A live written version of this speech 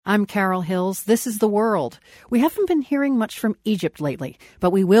I'm Carol Hills. This is The World. We haven't been hearing much from Egypt lately,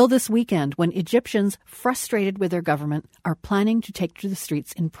 but we will this weekend when Egyptians, frustrated with their government, are planning to take to the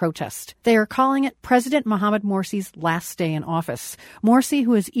streets in protest. They are calling it President Mohammed Morsi's last day in office. Morsi,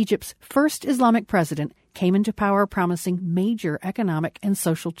 who is Egypt's first Islamic president, came into power promising major economic and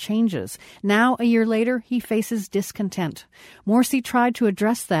social changes. Now, a year later, he faces discontent. Morsi tried to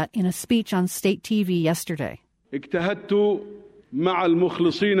address that in a speech on state TV yesterday.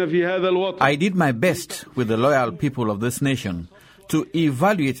 I did my best with the loyal people of this nation to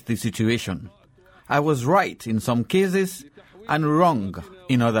evaluate the situation. I was right in some cases and wrong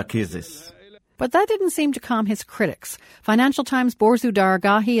in other cases. But that didn't seem to calm his critics. Financial Times Borzou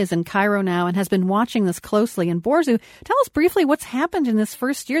Daragahi is in Cairo now and has been watching this closely. And Borzou, tell us briefly what's happened in this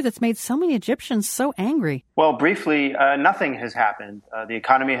first year that's made so many Egyptians so angry. Well, briefly, nothing has happened. The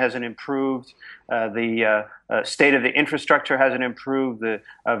economy hasn't improved. The state of the infrastructure hasn't improved. The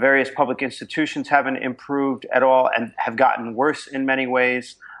various public institutions haven't improved at all and have gotten worse in many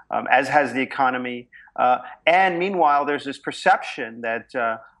ways, as has the economy. And meanwhile, there's this perception that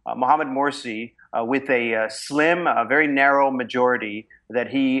Mohammed Morsi, with a slim, very narrow majority that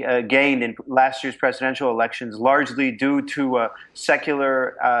he gained in last year's presidential elections, largely due to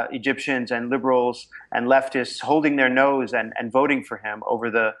secular Egyptians and liberals and leftists holding their nose and voting for him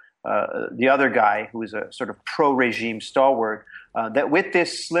over the other guy who is a sort of pro-regime stalwart, that with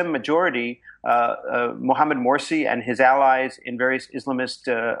this slim majority, Mohammed Morsi and his allies in various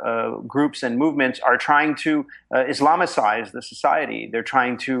Islamist groups and movements are trying to Islamicize the society. They're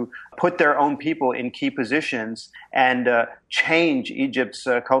trying to put their own people in key positions and change Egypt's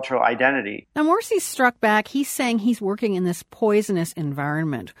cultural identity. Now, Morsi struck back. He's saying he's working in this poisonous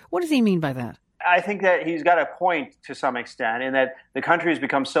environment. What does he mean by that? I think that he's got a point to some extent in that the country has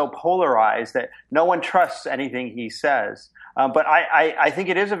become so polarized that no one trusts anything he says. But I think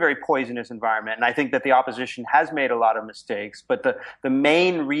it is a very poisonous environment, and I think that the opposition has made a lot of mistakes. But the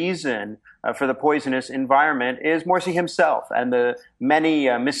main reason for the poisonous environment is Morsi himself and the many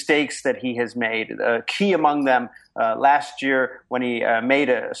mistakes that he has made. Key among them last year when he made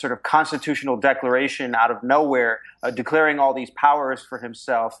a sort of constitutional declaration out of nowhere, declaring all these powers for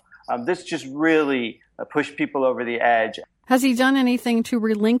himself. This just really pushed people over the edge. Has he done anything to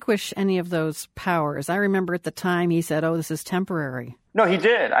relinquish any of those powers? I remember at the time he said, this is temporary. No, he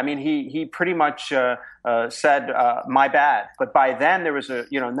did. I mean, he pretty much said, my bad. But by then there was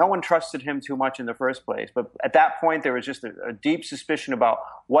no one trusted him too much in the first place. But at that point, there was just a deep suspicion about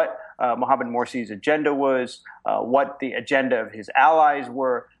what Mohammed Morsi's agenda was, what the agenda of his allies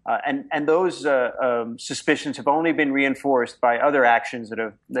were. And those suspicions have only been reinforced by other actions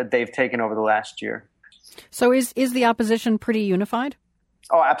that they've taken over the last year. So is the opposition pretty unified?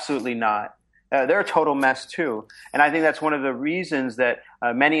 Oh, absolutely not. They're a total mess, too. And I think that's one of the reasons that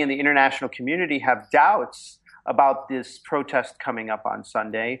many in the international community have doubts about this protest coming up on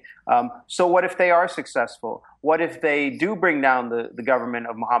Sunday. So what if they are successful? What if they do bring down the government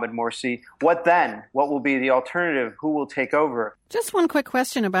of Mohammed Morsi? What then? What will be the alternative? Who will take over? Just one quick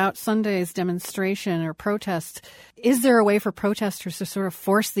question about Sunday's demonstration or protest. Is there a way for protesters to sort of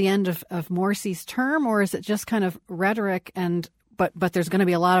force the end of Morsi's term, or is it just kind of rhetoric but there's going to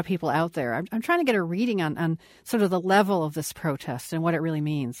be a lot of people out there? I'm trying to get a reading on sort of the level of this protest and what it really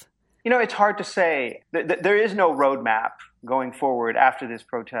means. It's hard to say. There is no roadmap going forward after this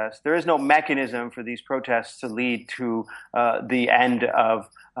protest. There is no mechanism for these protests to lead to the end of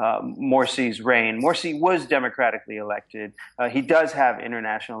Morsi's reign. Morsi was democratically elected. He does have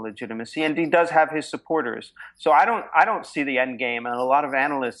international legitimacy, and he does have his supporters. So I don't see the end game, and a lot of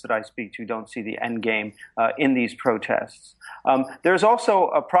analysts that I speak to don't see the end game in these protests. There's also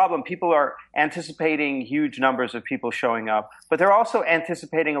a problem. People are anticipating huge numbers of people showing up, but they're also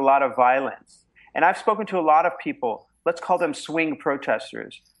anticipating a lot of violence. And I've spoken to a lot of people, let's call them swing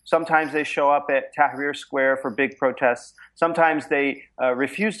protesters. Sometimes they show up at Tahrir Square for big protests. Sometimes they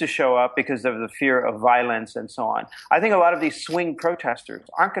refuse to show up because of the fear of violence and so on. I think a lot of these swing protesters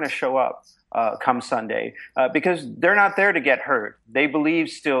aren't going to show up come Sunday because they're not there to get hurt. They believe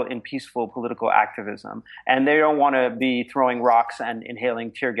still in peaceful political activism, and they don't want to be throwing rocks and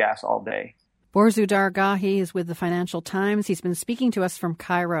inhaling tear gas all day. Borzou Daragahi is with the Financial Times. He's been speaking to us from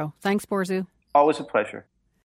Cairo. Thanks, Borzou. Always a pleasure.